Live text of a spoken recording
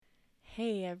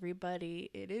Hey everybody,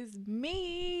 it is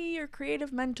me, your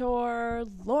creative mentor,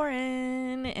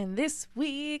 Lauren, and this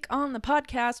week on the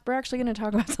podcast, we're actually going to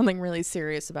talk about something really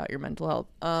serious about your mental health.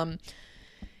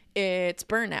 It's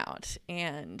burnout,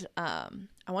 and I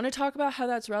want to talk about how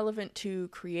that's relevant to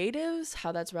creatives,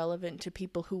 how that's relevant to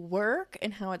people who work,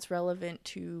 and how it's relevant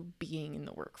to being in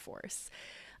the workforce.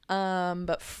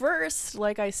 But first,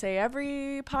 like I say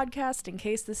every podcast, in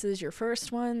case this is your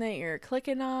first one that you're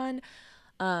clicking on,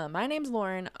 my name's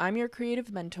Lauren. I'm your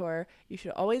creative mentor. You should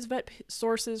always vet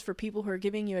sources for people who are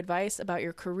giving you advice about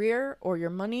your career or your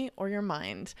money or your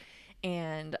mind.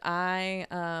 And I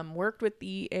worked with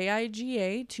the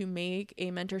AIGA to make a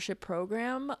mentorship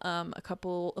program a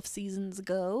couple of seasons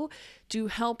ago to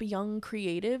help young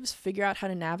creatives figure out how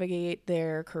to navigate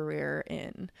their career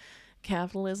in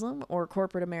capitalism or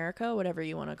corporate America, whatever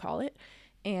you want to call it.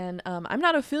 And I'm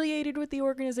not affiliated with the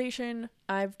organization.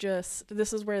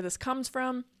 This is where this comes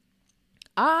from.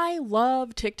 I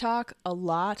love TikTok a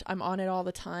lot. I'm on it all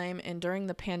the time. And during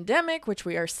the pandemic, which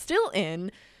we are still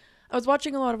in, I was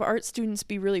watching a lot of art students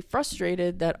be really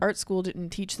frustrated that art school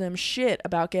didn't teach them shit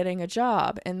about getting a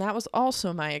job. And that was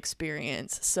also my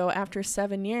experience. So after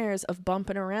 7 years of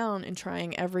bumping around and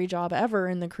trying every job ever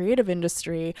in the creative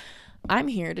industry, I'm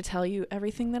here to tell you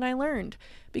everything that I learned.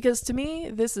 Because to me,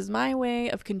 this is my way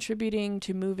of contributing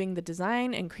to moving the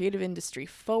design and creative industry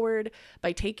forward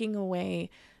by taking away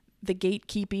the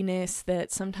gatekeepiness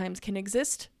that sometimes can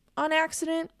exist on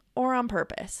accident or on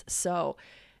purpose. So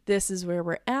this is where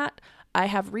we're at. I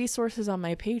have resources on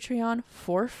my Patreon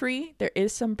for free. There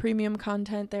is some premium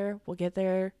content there. We'll get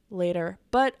there later.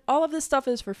 But all of this stuff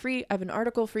is for free. I have an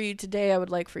article for you today I would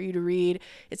like for you to read.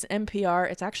 It's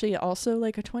NPR. It's actually also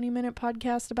like a 20-minute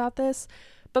podcast about this.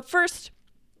 But first,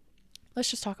 let's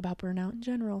just talk about burnout in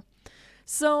general.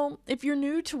 So if you're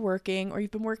new to working or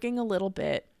you've been working a little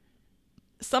bit,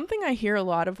 something I hear a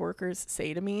lot of workers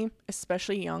say to me,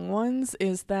 especially young ones,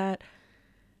 is that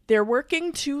they're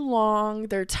working too long,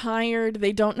 they're tired,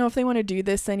 they don't know if they want to do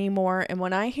this anymore. And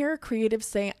when I hear creatives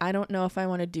say, I don't know if I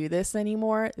want to do this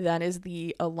anymore, that is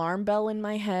the alarm bell in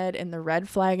my head and the red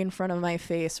flag in front of my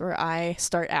face where I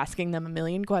start asking them a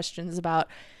million questions about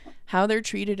how they're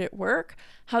treated at work,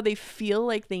 how they feel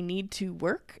like they need to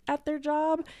work at their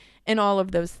job, and all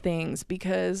of those things.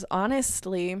 Because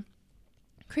honestly,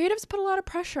 creatives put a lot of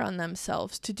pressure on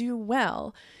themselves to do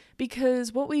well.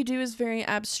 Because what we do is very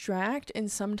abstract, and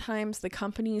sometimes the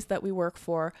companies that we work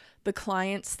for, the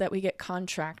clients that we get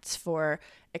contracts for,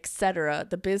 etc.,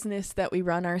 the business that we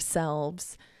run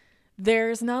ourselves,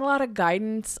 there's not a lot of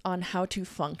guidance on how to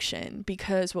function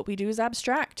because what we do is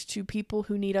abstract to people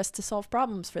who need us to solve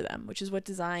problems for them, which is what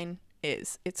design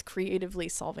is. It's creatively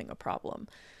solving a problem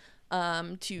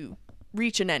to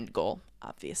reach an end goal,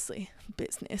 obviously,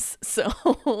 business.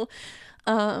 So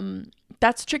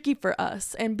that's tricky for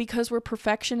us. And because we're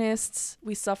perfectionists,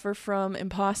 we suffer from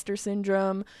imposter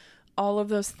syndrome, all of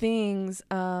those things.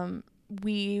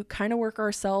 We kind of work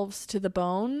ourselves to the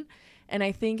bone. And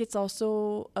I think it's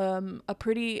also a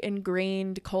pretty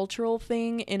ingrained cultural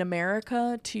thing in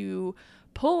America to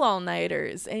pull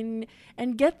all-nighters and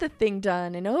get the thing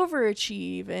done and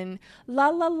overachieve and la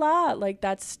la la. Like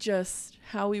that's just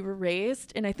how we were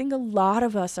raised. And I think a lot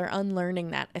of us are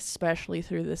unlearning that, especially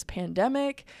through this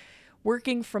pandemic.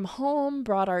 Working from home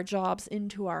brought our jobs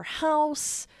into our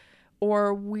house,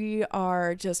 or we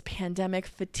are just pandemic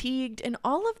fatigued, and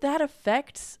all of that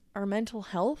affects our mental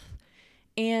health.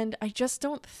 And I just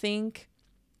don't think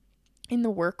in the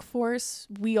workforce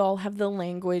we all have the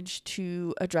language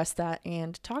to address that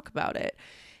and talk about it.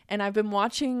 And I've been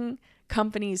watching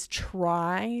companies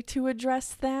try to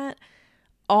address that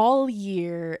all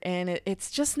year, and it's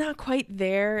just not quite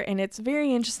there. And it's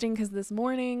very interesting because this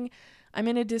morning I'm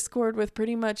in a Discord with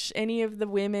pretty much any of the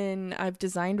women I've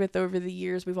designed with over the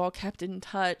years. We've all kept in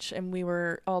touch, and we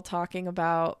were all talking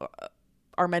about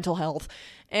our mental health.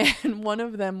 And one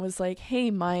of them was like,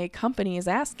 hey, my company is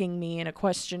asking me in a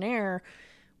questionnaire,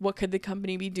 what could the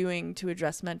company be doing to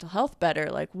address mental health better?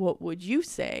 Like, what would you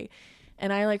say?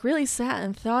 And I really sat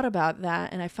and thought about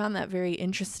that, and I found that very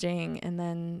interesting. And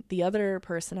then the other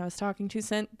person I was talking to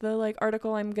sent the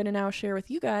article I'm going to now share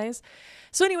with you guys.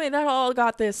 So anyway, that all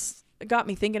got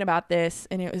me thinking about this,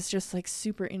 and it was just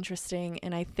super interesting.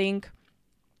 And I think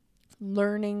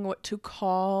learning what to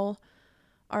call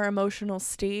our emotional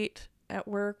state at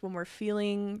work when we're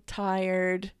feeling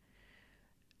tired,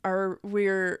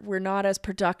 we're not as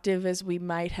productive as we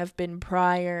might have been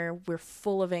prior. We're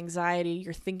full of anxiety.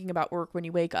 You're thinking about work when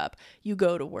you wake up. You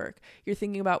go to work. You're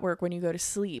thinking about work when you go to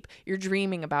sleep. You're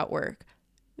dreaming about work.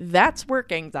 That's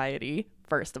work anxiety,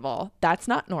 first of all. That's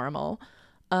not normal.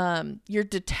 You're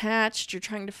detached. You're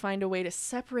trying to find a way to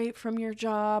separate from your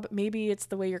job. Maybe it's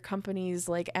the way your company's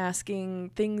like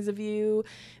asking things of you.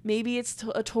 Maybe it's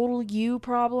a total you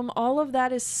problem. All of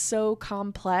that is so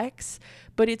complex,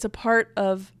 but it's a part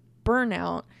of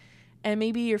burnout. And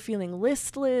maybe you're feeling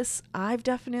listless. I've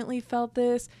definitely felt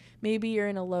this. Maybe you're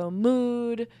in a low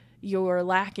mood. You're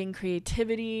lacking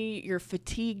creativity. You're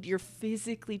fatigued. You're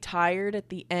physically tired at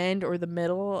the end or the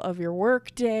middle of your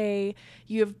work day.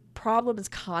 You have problems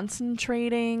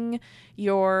concentrating.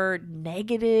 You're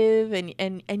negative,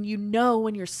 and you know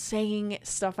when you're saying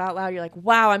stuff out loud, you're like,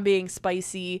 wow, I'm being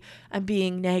spicy. I'm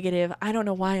being negative. I don't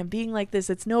know why I'm being like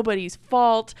this. It's nobody's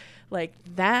fault. Like,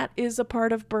 that is a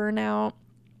part of burnout.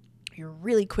 You're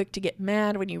really quick to get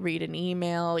mad when you read an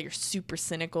email. You're super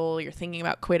cynical. You're thinking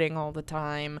about quitting all the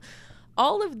time.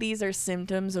 All of these are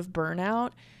symptoms of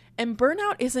burnout. And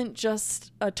burnout isn't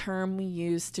just a term we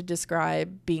use to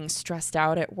describe being stressed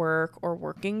out at work or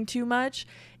working too much.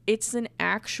 It's an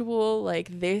actual,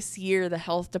 like, this year, the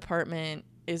health department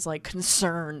is like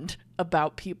concerned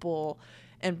about people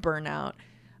and burnout.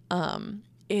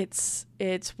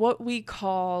 It's what we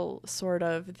call sort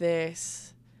of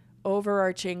this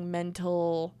overarching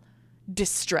mental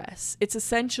distress.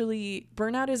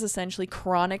 Burnout is essentially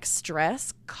chronic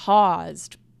stress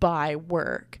caused by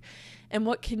work. And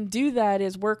what can do that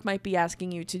is work might be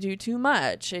asking you to do too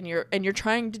much, and you're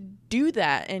trying to do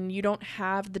that, and you don't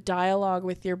have the dialogue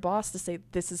with your boss to say,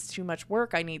 this is too much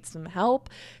work, I need some help.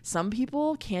 Some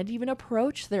people can't even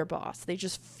approach their boss. They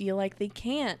just feel like they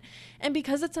can't. And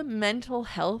because it's a mental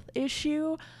health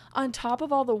issue, on top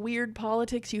of all the weird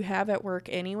politics you have at work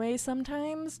anyway,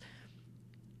 sometimes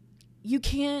you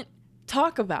can't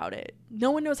talk about it.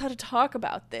 No one knows how to talk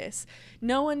about this.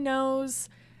 No one knows,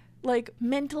 like,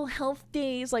 mental health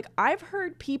days. Like, I've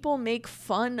heard people make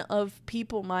fun of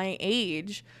people my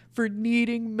age for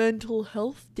needing mental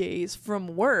health days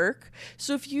from work.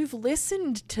 So if you've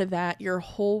listened to that your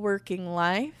whole working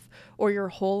life or your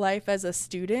whole life as a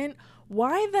student,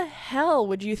 why the hell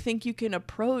would you think you can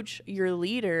approach your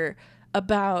leader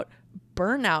about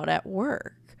burnout at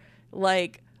work?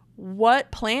 Like, what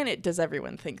planet does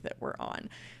everyone think that we're on?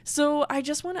 So I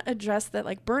just want to address that,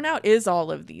 like, burnout is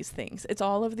all of these things. It's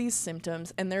all of these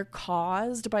symptoms, and they're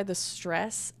caused by the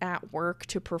stress at work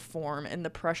to perform and the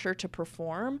pressure to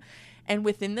perform. And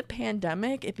within the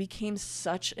pandemic, it became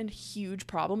such a huge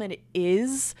problem, and it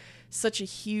is such a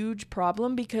huge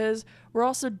problem because we're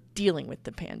also dealing with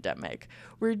the pandemic.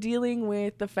 We're dealing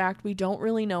with the fact we don't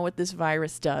really know what this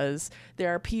virus does.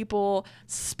 There are people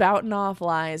spouting off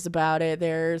lies about it.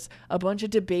 There's a bunch of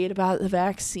debate about the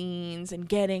vaccines and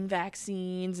getting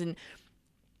vaccines and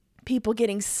people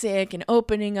getting sick and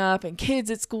opening up and kids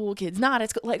at school, kids not at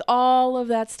school, like all of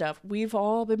that stuff. We've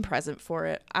all been present for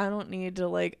it. I don't need to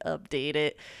like update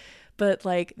it. But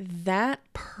like that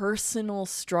personal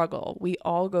struggle we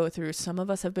all go through. Some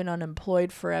of us have been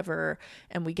unemployed forever,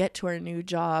 and we get to our new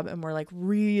job and we're like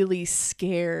really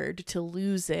scared to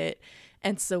lose it.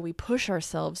 And so we push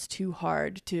ourselves too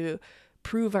hard to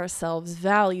prove ourselves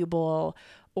valuable,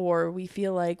 or we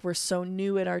feel like we're so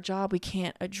new at our job we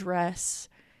can't address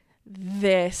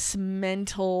this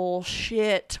mental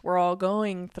shit we're all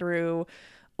going through,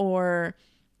 or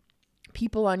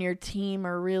people on your team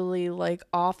are really like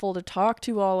awful to talk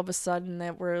to all of a sudden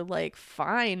that were like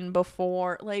fine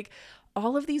before. Like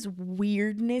all of these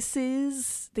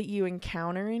weirdnesses that you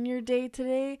encounter in your day to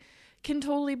day can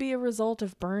totally be a result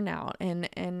of burnout,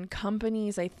 and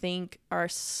companies, I think, are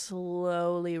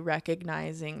slowly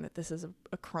recognizing that this is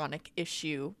a chronic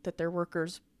issue that their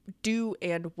workers do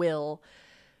and will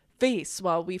face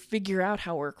while we figure out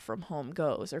how work from home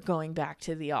goes, or going back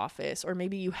to the office, or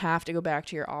maybe you have to go back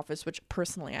to your office, which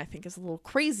personally I think is a little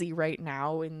crazy right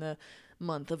now in the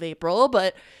month of April.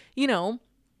 But, you know,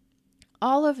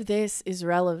 all of this is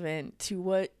relevant to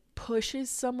what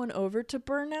pushes someone over to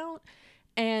burnout.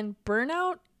 And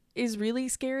burnout is really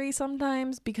scary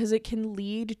sometimes because it can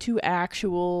lead to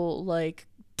actual like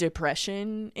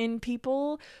depression in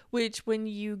people, which when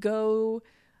you go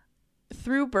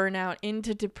through burnout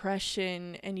into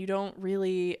depression and you don't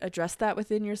really address that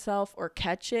within yourself or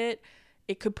catch it,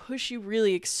 it could push you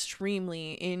really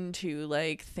extremely into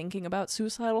like thinking about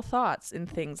suicidal thoughts and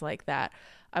things like that.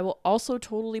 I will also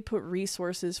totally put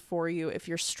resources for you if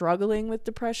you're struggling with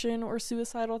depression or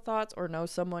suicidal thoughts or know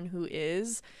someone who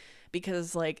is,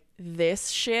 because like this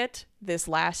shit this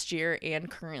last year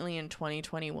and currently in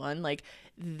 2021, like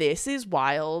this is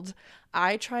wild.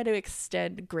 I try to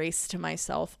extend grace to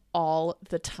myself all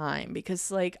the time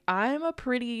because like I'm a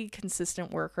pretty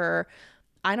consistent worker.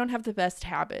 I don't have the best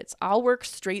habits. I'll work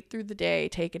straight through the day,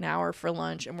 take an hour for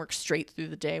lunch, and work straight through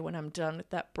the day when I'm done with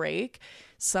that break.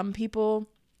 Some people,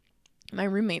 my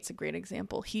roommate's a great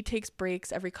example. He takes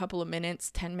breaks every couple of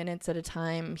minutes, 10 minutes at a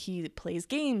time. He plays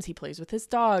games. He plays with his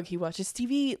dog. He watches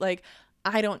TV. Like,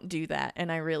 I don't do that,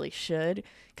 and I really should,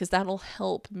 because that'll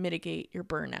help mitigate your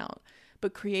burnout.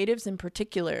 But creatives in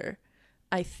particular,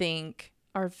 I think,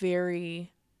 are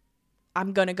very,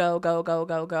 I'm going to go, go, go,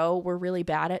 go, go. We're really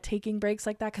bad at taking breaks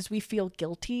like that because we feel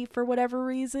guilty for whatever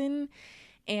reason.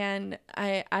 And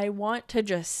I want to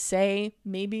just say,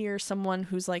 maybe you're someone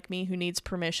who's like me who needs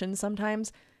permission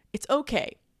sometimes. It's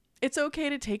okay. It's okay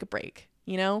to take a break,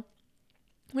 you know?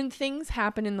 When things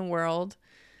happen in the world,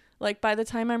 like by the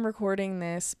time I'm recording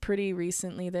this, pretty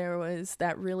recently there was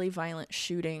that really violent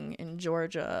shooting in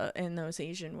Georgia and those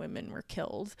Asian women were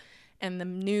killed. And the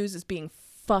news is being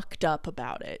fucked up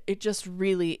about it. It just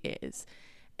really is.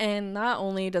 And not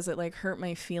only does it like hurt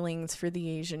my feelings for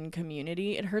the Asian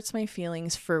community, it hurts my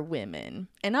feelings for women.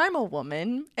 And I'm a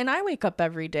woman, and I wake up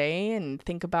every day and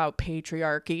think about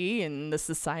patriarchy and the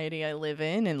society I live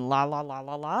in and la la la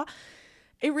la la.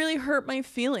 It really hurt my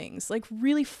feelings, like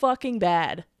really fucking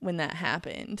bad when that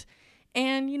happened.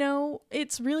 And, you know,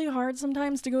 it's really hard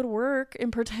sometimes to go to work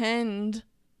and pretend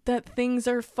that things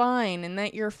are fine and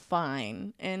that you're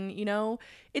fine. And, you know,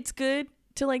 it's good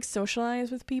to like socialize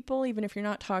with people, even if you're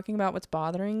not talking about what's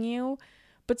bothering you.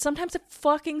 But sometimes it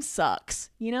fucking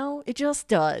sucks, you know? It just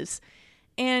does.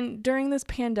 And during this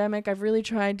pandemic, I've really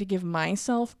tried to give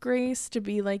myself grace to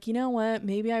be like, you know what?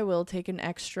 Maybe I will take an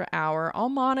extra hour. I'll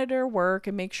monitor work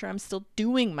and make sure I'm still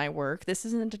doing my work. This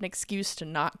isn't an excuse to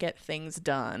not get things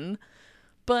done.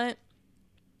 But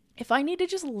if I need to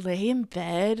just lay in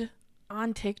bed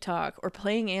on TikTok or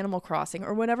playing Animal Crossing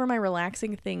or whatever my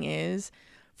relaxing thing is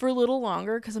for a little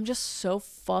longer because I'm just so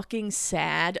fucking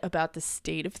sad about the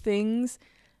state of things,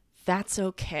 that's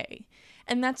okay.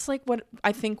 And that's like what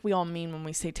I think we all mean when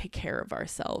we say take care of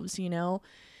ourselves, you know?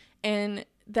 And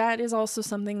that is also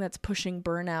something that's pushing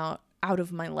burnout out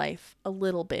of my life a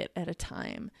little bit at a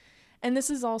time. And this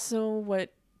is also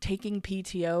what taking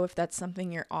PTO, if that's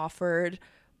something you're offered,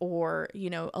 or, you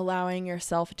know, allowing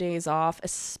yourself days off,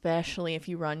 especially if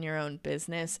you run your own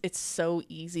business. It's so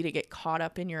easy to get caught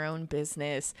up in your own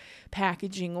business,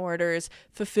 packaging orders,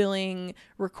 fulfilling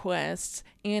requests,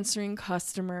 answering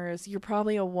customers. You're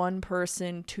probably a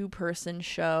 1-person, 2-person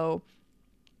show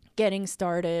getting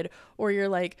started, or you're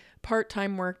like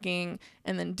part-time working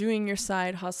and then doing your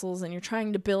side hustles and you're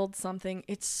trying to build something.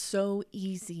 It's so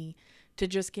easy to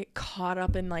just get caught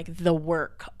up in like the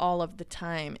work all of the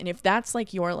time. And if that's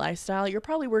like your lifestyle, you're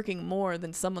probably working more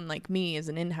than someone like me as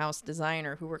an in-house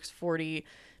designer who works 40,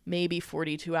 maybe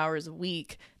 42 hours a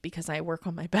week because I work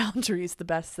on my boundaries the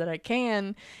best that I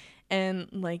can. And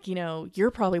like, you know, you're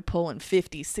probably pulling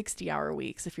 50, 60-hour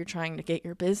weeks if you're trying to get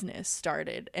your business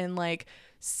started. And like,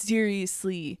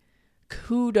 seriously,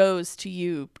 kudos to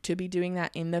you to be doing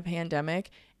that in the pandemic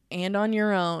and on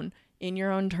your own, in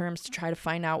your own terms, to try to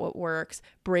find out what works,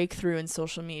 break through in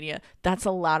social media. That's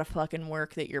a lot of fucking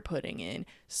work that you're putting in.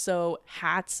 So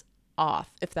hats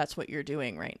off if that's what you're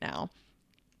doing right now.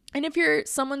 And if you're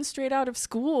someone straight out of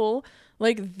school,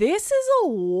 like this is a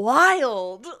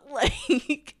wild,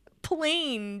 like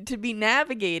plane to be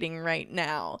navigating right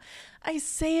now. I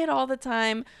say it all the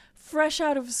time. Fresh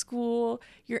out of school,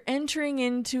 you're entering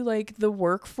into like the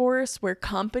workforce where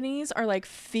companies are like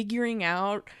figuring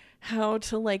out how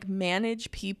to like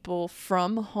manage people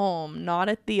from home, not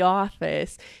at the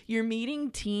office. You're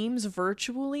meeting teams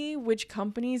virtually, which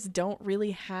companies don't really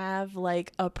have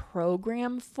like a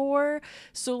program for.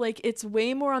 So like it's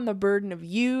way more on the burden of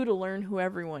you to learn who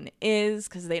everyone is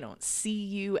because they don't see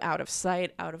you, out of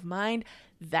sight, out of mind.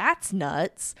 That's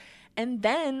nuts. And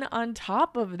then on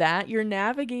top of that, you're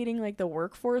navigating like the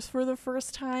workforce for the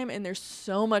first time, and there's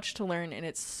so much to learn and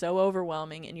it's so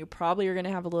overwhelming, and you probably are going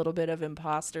to have a little bit of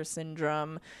imposter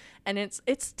syndrome, and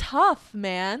it's tough,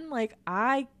 man. Like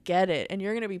I get it. And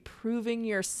you're going to be proving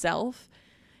yourself.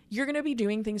 You're going to be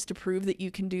doing things to prove that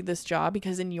you can do this job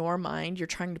because in your mind, you're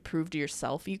trying to prove to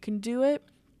yourself you can do it.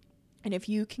 And if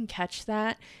you can catch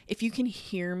that, if you can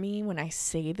hear me when I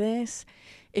say this,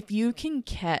 if you can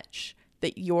catch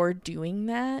that you're doing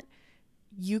that,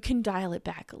 you can dial it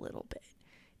back a little bit.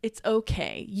 It's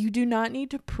okay. You do not need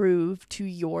to prove to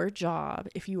your job,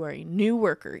 if you are a new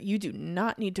worker, you do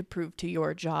not need to prove to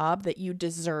your job that you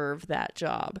deserve that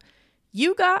job.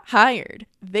 You got hired.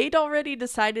 They'd already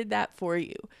decided that for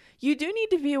you. You do need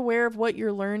to be aware of what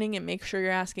you're learning and make sure you're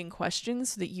asking questions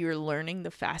so that you're learning the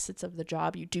facets of the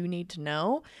job you do need to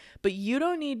know, but you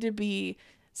don't need to be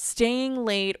staying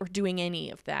late or doing any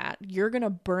of that, you're going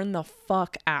to burn the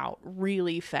fuck out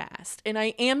really fast. And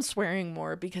I am swearing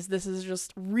more because this is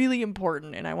just really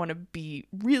important. And I want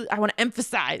to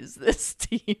emphasize this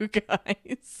to you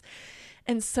guys.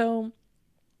 And so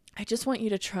I just want you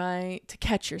to try to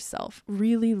catch yourself.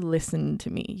 Really listen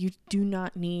to me. You do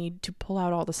not need to pull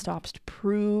out all the stops to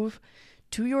prove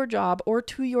to your job or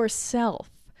to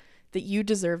yourself that you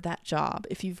deserve that job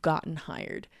if you've gotten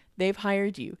hired. They've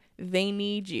hired you. They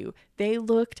need you. They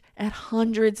looked at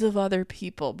hundreds of other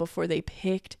people before they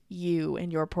picked you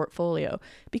and your portfolio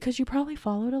because you probably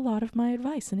followed a lot of my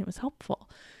advice and it was helpful.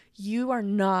 You are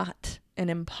not an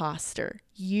imposter.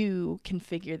 You can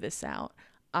figure this out.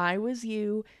 I was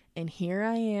you, and here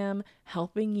I am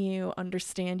helping you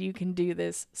understand you can do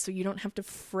this so you don't have to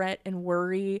fret and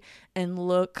worry and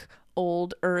look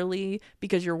old early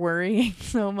because you're worrying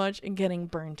so much and getting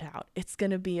burnt out. It's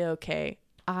going to be okay.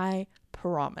 I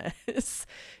promise.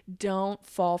 Don't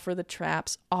fall for the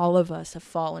traps all of us have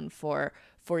fallen for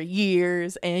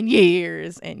years and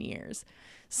years and years.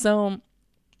 So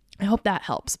I hope that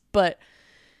helps. But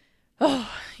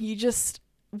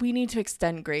we need to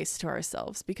extend grace to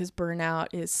ourselves because burnout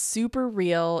is super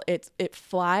real. It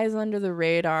flies under the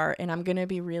radar. And I'm going to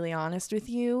be really honest with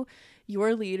you.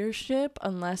 Your leadership,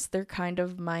 unless they're kind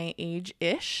of my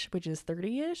age-ish, which is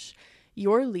 30-ish,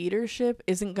 your leadership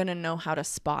isn't going to know how to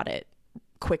spot it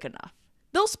quick enough.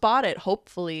 They'll spot it,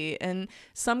 hopefully. And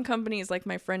some companies, like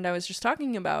my friend I was just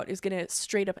talking about, is going to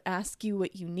straight up ask you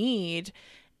what you need.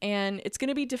 And it's going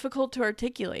to be difficult to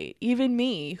articulate. Even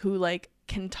me, who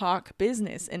can talk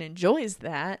business and enjoys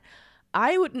that,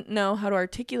 I wouldn't know how to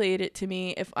articulate it to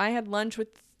me if I had lunch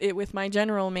with my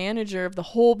general manager of the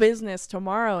whole business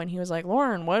tomorrow. And he was like,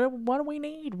 Lauren, what do we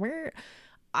need?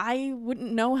 I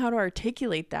wouldn't know how to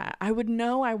articulate that. I would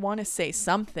know I want to say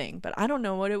something, but I don't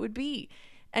know what it would be.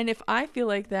 And if I feel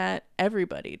like that,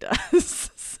 everybody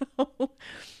does. So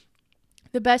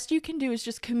the best you can do is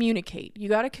just communicate. You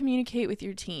got to communicate with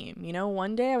your team.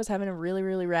 One day I was having a really,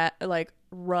 really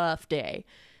rough day.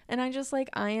 And I just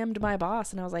IM'd my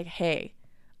boss and I was like, hey,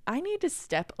 I need to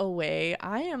step away.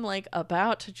 I am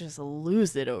about to just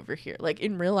lose it over here.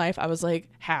 In real life, I was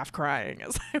half crying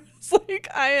as I was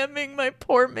IMing my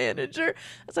poor manager.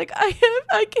 I was like,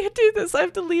 I can't do this. I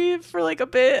have to leave for a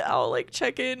bit. I'll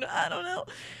check in. I don't know.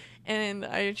 And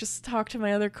I just talked to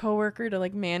my other coworker to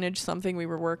manage something we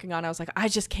were working on. I was like, I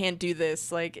just can't do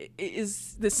this.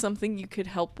 Is this something you could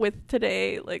help with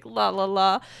today?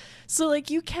 La. So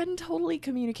you can totally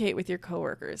communicate with your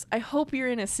coworkers. I hope you're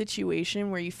in a situation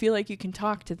where you feel like you can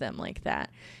talk to them like that.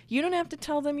 You don't have to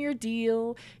tell them your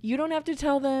deal. You don't have to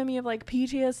tell them you have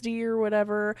PTSD or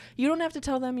whatever. You don't have to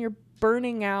tell them you're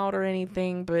burning out or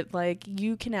anything, but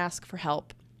you can ask for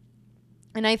help.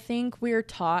 And I think we're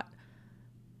taught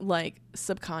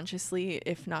subconsciously,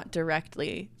 if not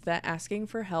directly, that asking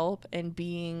for help and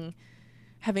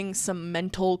having some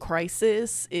mental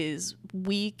crisis is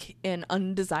weak and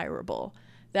undesirable.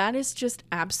 That is just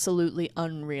absolutely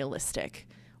unrealistic.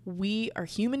 We are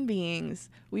human beings.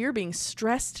 We are being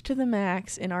stressed to the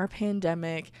max in our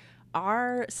pandemic.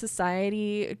 Our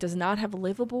society does not have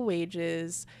livable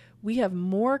wages. We have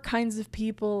more kinds of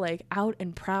people out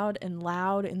and proud and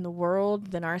loud in the world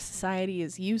than our society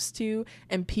is used to.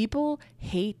 And people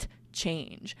hate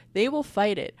change. They will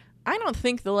fight it. I don't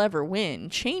think they'll ever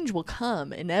win. Change will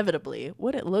come inevitably.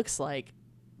 What it looks like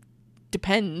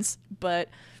depends. But,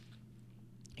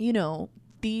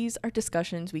 these are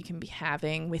discussions we can be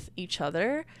having with each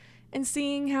other and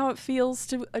seeing how it feels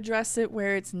to address it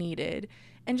where it's needed.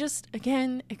 And just,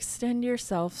 again, extend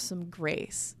yourself some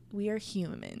grace. We are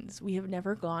humans. We have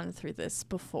never gone through this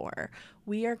before.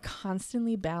 We are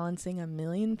constantly balancing a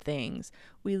million things.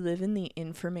 We live in the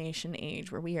information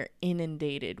age where we are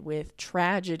inundated with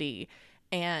tragedy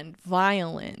and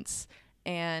violence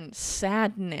and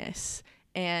sadness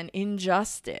and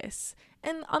injustice.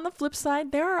 And on the flip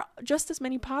side, there are just as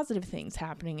many positive things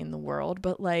happening in the world,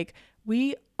 but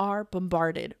we are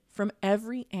bombarded from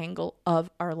every angle of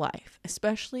our life,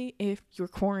 especially if you're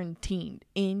quarantined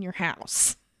in your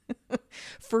house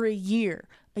for a year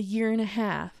and a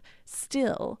half.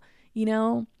 Still,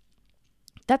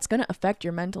 that's going to affect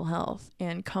your mental health,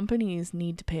 and companies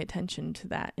need to pay attention to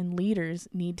that, and leaders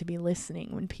need to be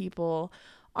listening when people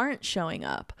aren't showing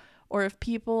up, or if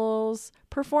people's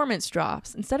performance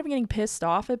drops. Instead of getting pissed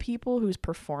off at people whose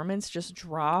performance just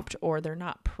dropped, or they're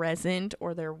not present,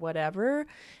 or they're whatever,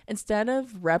 instead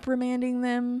of reprimanding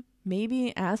them,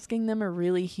 maybe asking them a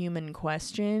really human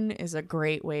question is a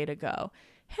great way to go.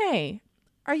 Hey,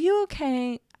 are you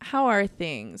okay? how are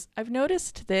things? I've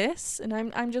noticed this, and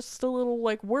I'm just a little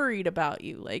like worried about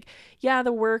you. Like, yeah,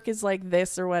 the work is like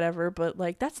this or whatever, but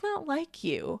like that's not like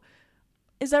you.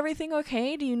 Is everything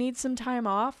okay? Do you need some time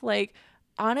off? Like,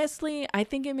 honestly, I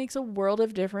think it makes a world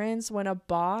of difference when a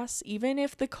boss, even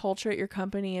if the culture at your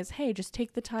company is, hey, just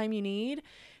take the time you need,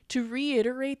 to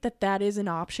reiterate that that is an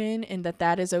option and that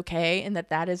that is okay and that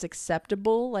that is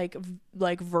acceptable, like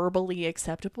verbally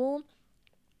acceptable.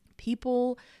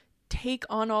 People take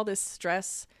on all this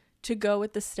stress to go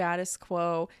with the status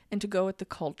quo and to go with the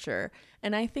culture.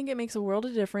 And I think it makes a world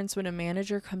of difference when a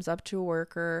manager comes up to a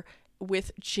worker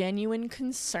with genuine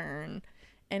concern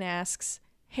and asks,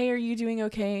 hey, are you doing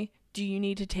okay? Do you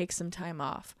need to take some time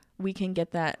off? We can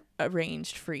get that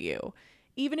arranged for you.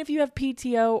 Even if you have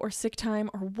PTO or sick time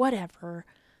or whatever,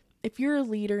 if you're a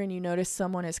leader and you notice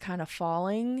someone is kind of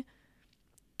falling,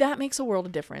 that makes a world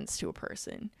of difference to a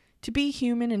person. To be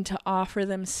human and to offer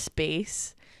them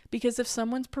space, because if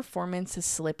someone's performance is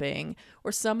slipping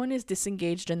or someone is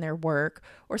disengaged in their work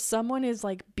or someone is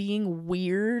like being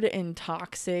weird and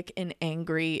toxic and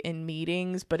angry in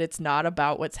meetings, but it's not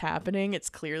about what's happening, it's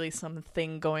clearly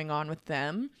something going on with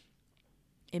them,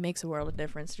 it makes a world of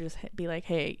difference to just be like,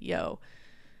 hey, yo,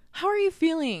 how are you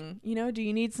feeling? You know, do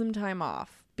you need some time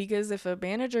off? Because if a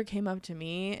manager came up to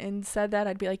me and said that,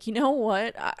 I'd be like, you know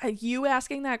what? You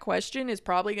asking that question is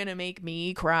probably going to make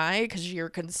me cry because you're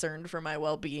concerned for my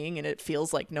well-being and it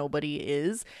feels like nobody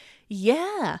is.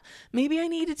 Yeah, maybe I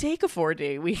need to take a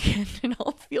 4-day weekend and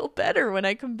I'll feel better when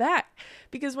I come back.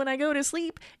 Because when I go to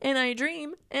sleep and I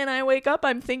dream and I wake up,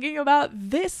 I'm thinking about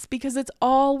this because it's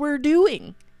all we're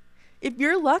doing. If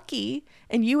you're lucky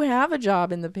and you have a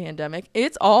job in the pandemic,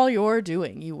 it's all you're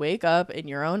doing. You wake up in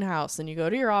your own house and you go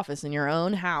to your office in your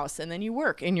own house and then you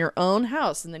work in your own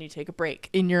house and then you take a break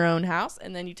in your own house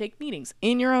and then you take meetings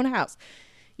in your own house.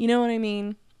 You know what I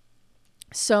mean?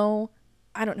 So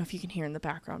I don't know if you can hear in the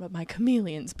background, but my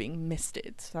chameleon's being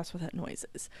misted. So that's what that noise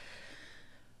is.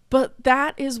 But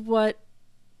that is what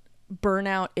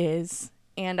burnout is.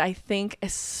 And I think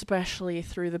especially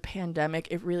through the pandemic,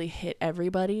 it really hit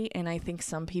everybody. And I think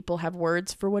some people have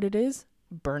words for what it is: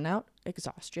 burnout,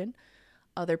 exhaustion.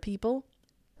 Other people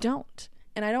don't.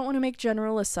 And I don't want to make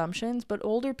general assumptions, but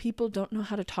older people don't know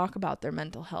how to talk about their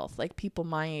mental health like people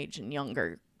my age and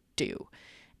younger do.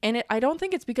 And I don't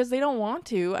think it's because they don't want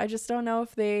to. I just don't know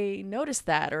if they notice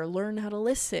that or learn how to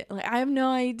listen. Like, I have no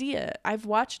idea. I've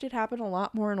watched it happen a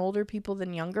lot more in older people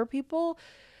than younger people.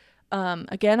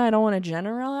 Again, I don't want to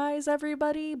generalize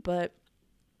everybody, but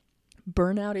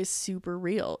burnout is super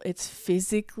real. It's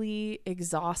physically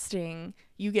exhausting.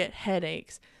 You get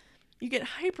headaches. You get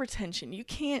hypertension. You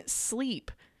can't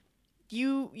sleep.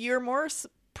 You're more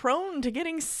prone to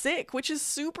getting sick, which is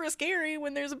super scary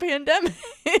when there's a pandemic.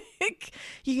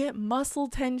 You get muscle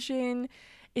tension.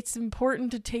 It's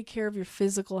important to take care of your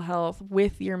physical health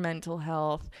with your mental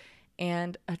health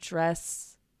and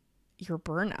address your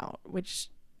burnout, which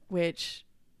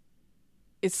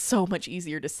is so much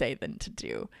easier to say than to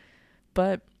do.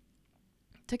 But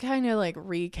to kind of like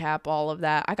recap all of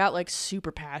that, I got like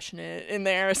super passionate in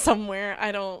there somewhere.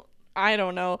 I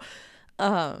don't know.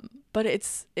 But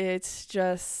it's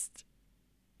just,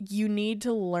 you need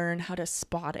to learn how to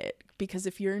spot it, because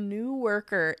if you're a new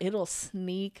worker, it'll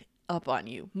sneak up on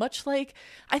you. Much like,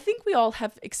 I think we all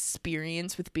have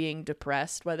experience with being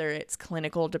depressed, whether it's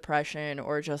clinical depression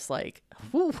or just like,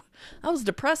 whew, I was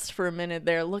depressed for a minute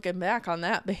there looking back on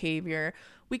that behavior.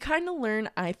 We kind of learn,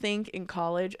 I think, in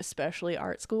college, especially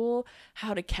art school,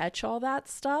 how to catch all that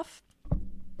stuff.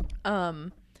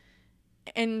 And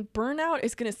burnout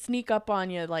is going to sneak up on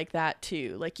you like that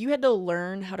too. Like, you had to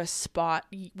learn how to spot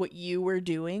what you were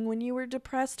doing when you were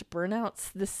depressed. Burnout's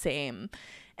the same.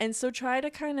 And so try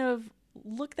to kind of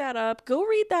look that up. Go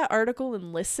read that article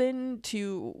and listen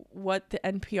to what the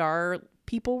NPR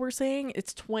people were saying.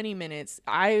 It's 20 minutes.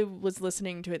 I was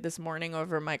listening to it this morning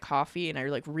over my coffee and I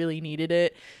like really needed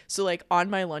it. So like on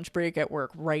my lunch break at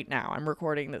work right now, I'm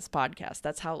recording this podcast.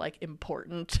 That's how like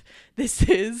important this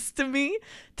is to me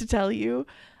to tell you.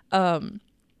 And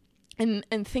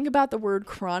think about the word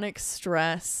chronic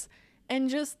stress, and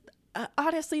just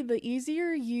honestly, the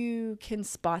easier you can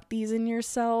spot these in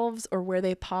yourselves or where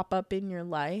they pop up in your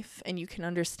life and you can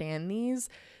understand these,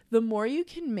 the more you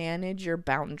can manage your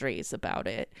boundaries about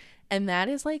it. And that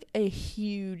is like a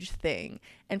huge thing.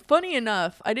 And funny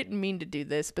enough, I didn't mean to do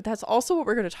this, but that's also what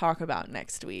we're going to talk about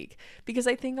next week, because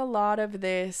I think a lot of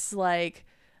this like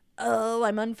oh,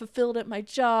 I'm unfulfilled at my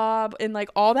job, and like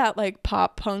all that like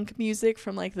pop punk music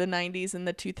from like the 90s and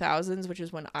the 2000s, which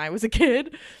is when I was a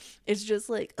kid. It's just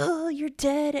like, oh, you're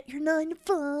dead at your 9 to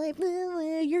 5.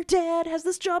 Your dad has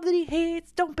this job that he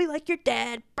hates. Don't be like your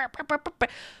dad.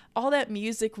 All that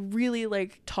music really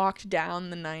like talked down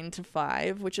the 9 to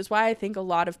 5, which is why I think a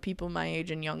lot of people my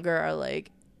age and younger are like,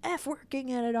 F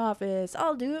working at an office,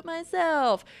 I'll do it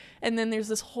myself. And then there's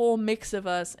this whole mix of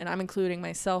us, and I'm including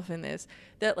myself in this,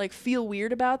 that like feel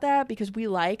weird about that because we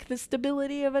like the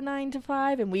stability of a 9 to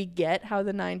 5 and we get how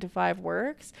the 9 to 5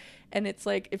 works. And it's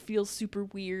like, it feels super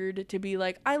weird to be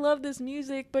like, I love this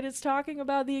music, but it's talking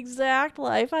about the exact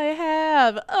life I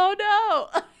have. Oh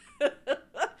no.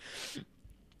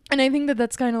 And I think that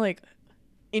that's kind of like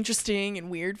interesting and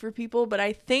weird for people. But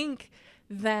I think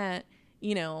that,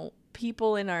 you know,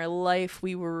 people in our life,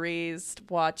 we were raised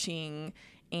watching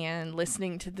and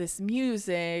listening to this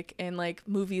music and like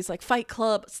movies like Fight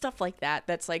Club, stuff like that,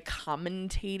 that's like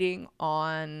commentating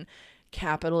on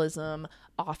capitalism,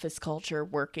 office culture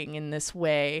working in this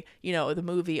way, you know, the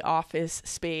movie Office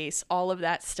Space, all of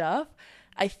that stuff.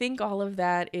 I think all of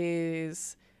that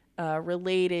is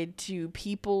related to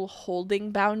people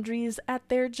holding boundaries at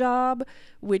their job,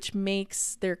 which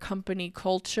makes their company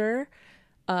culture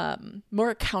more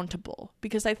accountable,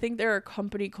 because I think there are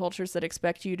company cultures that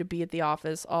expect you to be at the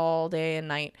office all day and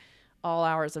night, all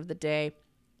hours of the day,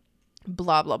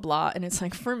 blah, blah, blah. And it's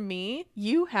like, for me,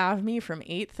 you have me from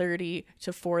 8:30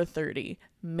 to 4:30,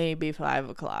 maybe 5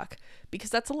 o'clock, because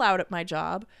that's allowed at my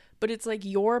job. But it's like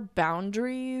your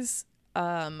boundaries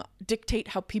dictate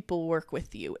how people work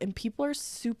with you, and people are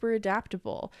super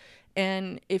adaptable.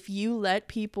 And if you let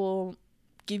people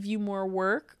give you more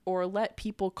work, or let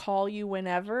people call you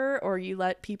whenever, or you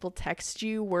let people text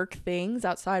you work things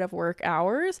outside of work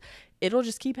hours, it'll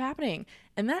just keep happening.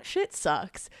 And that shit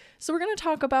sucks. So we're going to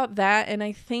talk about that. And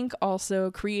I think also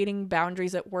creating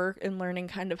boundaries at work and learning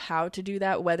kind of how to do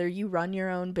that, whether you run your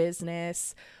own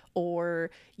business or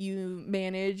you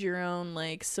manage your own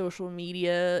like social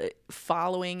media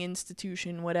following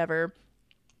institution, whatever,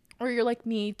 or you're like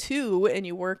me too and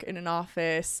you work in an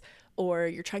office, or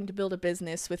you're trying to build a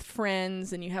business with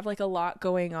friends and you have like a lot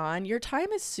going on. Your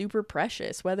time is super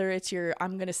precious, whether it's your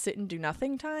I'm going to sit and do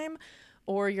nothing time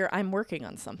or your I'm working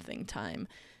on something time.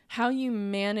 How you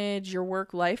manage your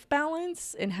work-life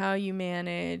balance and how you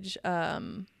manage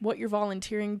what you're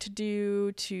volunteering to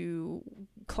do to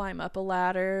climb up a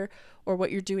ladder, or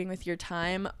what you're doing with your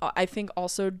time, I think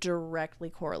also directly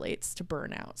correlates to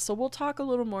burnout. So we'll talk a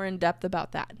little more in depth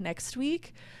about that next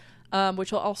week.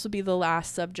 Which will also be the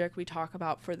last subject we talk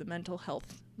about for the mental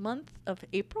health month of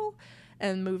April,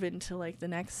 and move into like the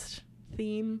next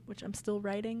theme, which I'm still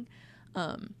writing.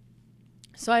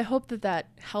 So I hope that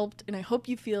helped, and I hope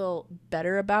you feel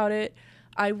better about it.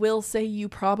 I will say you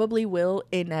probably will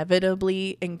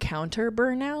inevitably encounter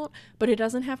burnout, but it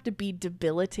doesn't have to be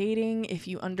debilitating if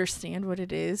you understand what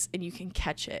it is and you can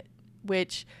catch it,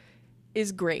 which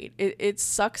is great. It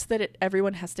sucks that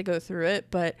everyone has to go through it,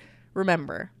 but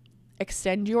remember,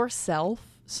 extend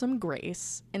yourself some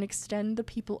grace and extend the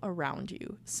people around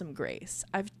you some grace.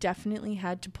 I've definitely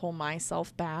had to pull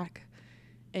myself back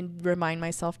and remind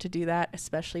myself to do that,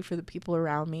 especially for the people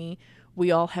around me.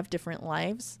 We all have different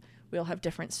lives. We all have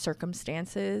different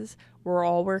circumstances. We're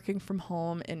all working from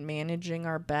home and managing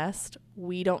our best.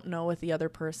 We don't know what the other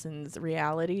person's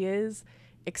reality is.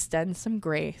 Extend some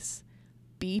grace.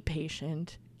 Be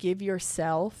patient. Give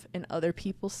yourself and other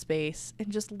people space,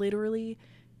 and just literally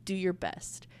do your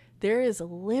best. There is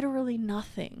literally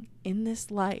nothing in this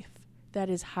life that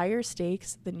is higher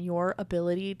stakes than your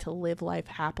ability to live life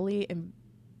happily in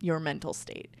your mental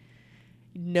state.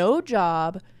 No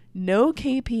job, no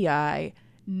KPI,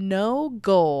 no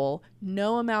goal,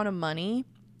 no amount of money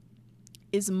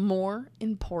is more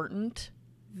important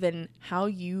than how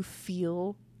you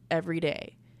feel every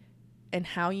day and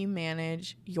how you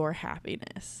manage your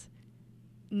happiness.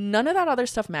 None of that other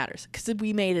stuff matters because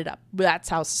we made it up. That's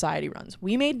how society runs.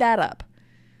 We made that up.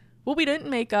 What we didn't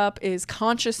make up is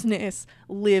consciousness,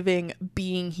 living,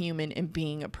 being human, and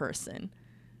being a person.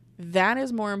 That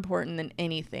is more important than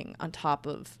anything on top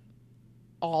of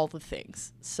all the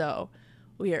things. So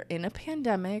we are in a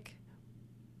pandemic.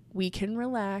 We can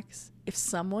relax. If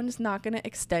someone's not going to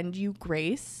extend you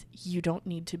grace, you don't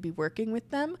need to be working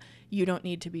with them. You don't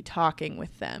need to be talking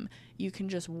with them. You can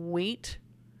just wait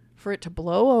for it to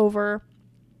blow over.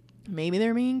 Maybe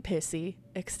they're being pissy.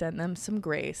 Extend them some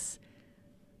grace.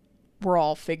 We're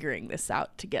all figuring this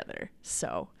out together.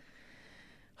 So,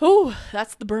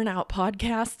 that's the Burnout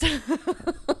podcast.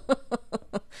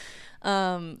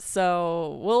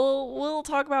 So we'll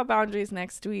talk about boundaries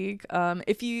next week.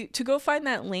 If you to go find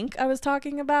that link I was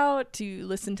talking about to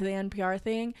listen to the NPR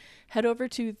thing, head over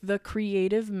to the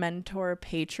Creative Mentor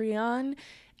Patreon.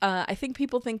 I think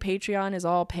people think Patreon is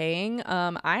all paying.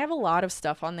 I have a lot of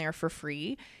stuff on there for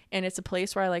free, and it's a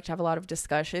place where I like to have a lot of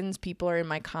discussions. People are in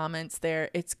my comments there.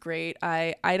 It's great.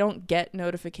 I don't get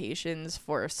notifications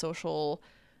for social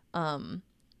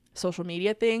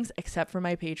media things except for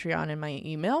my Patreon and my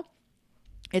email.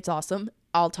 It's awesome.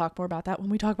 I'll talk more about that when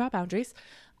we talk about boundaries.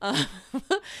 Uh,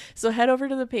 so head over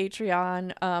to the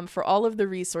Patreon for all of the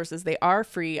resources. They are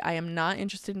free. I am not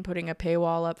interested in putting a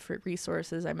paywall up for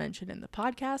resources I mentioned in the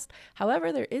podcast.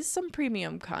 However, there is some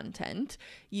premium content.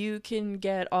 You can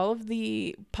get all of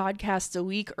the podcasts a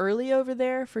week early over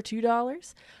there for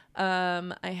 $2.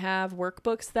 I have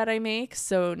workbooks that I make.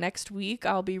 So next week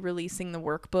I'll be releasing the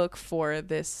workbook for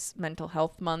this mental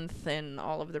health month and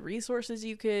all of the resources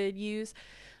you could use.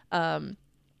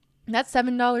 That's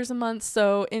 $7 a month.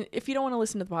 So if you don't want to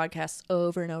listen to the podcast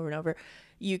over and over and over,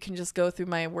 you can just go through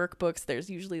my workbooks. There's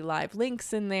usually live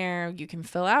links in there. You can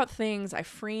fill out things. I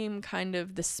frame kind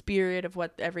of the spirit of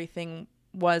what everything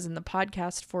was in the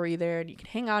podcast for you there, and you can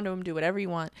hang on to them, do whatever you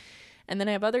want. And then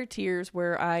I have other tiers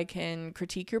where I can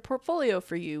critique your portfolio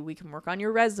for you. We can work on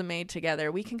your resume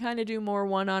together. We can kind of do more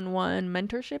one-on-one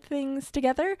mentorship things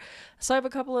together. So I have a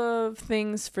couple of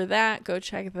things for that. Go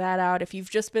check that out. If you've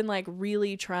just been like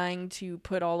really trying to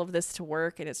put all of this to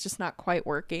work and it's just not quite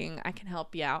working, I can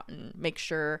help you out and make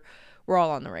sure we're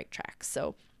all on the right track.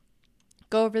 So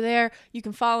go over there. You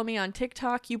can follow me on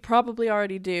TikTok. You probably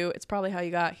already do. It's probably how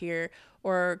you got here.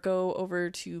 Or go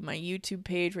over to my YouTube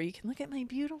page where you can look at my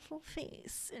beautiful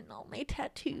face and all my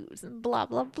tattoos and blah,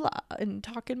 blah, blah, and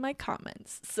talk in my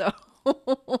comments. So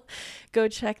go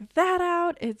check that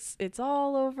out. It's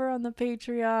all over on the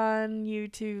Patreon,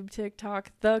 YouTube,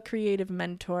 TikTok, The Creative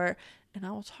Mentor. And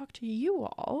I will talk to you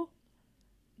all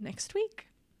next week.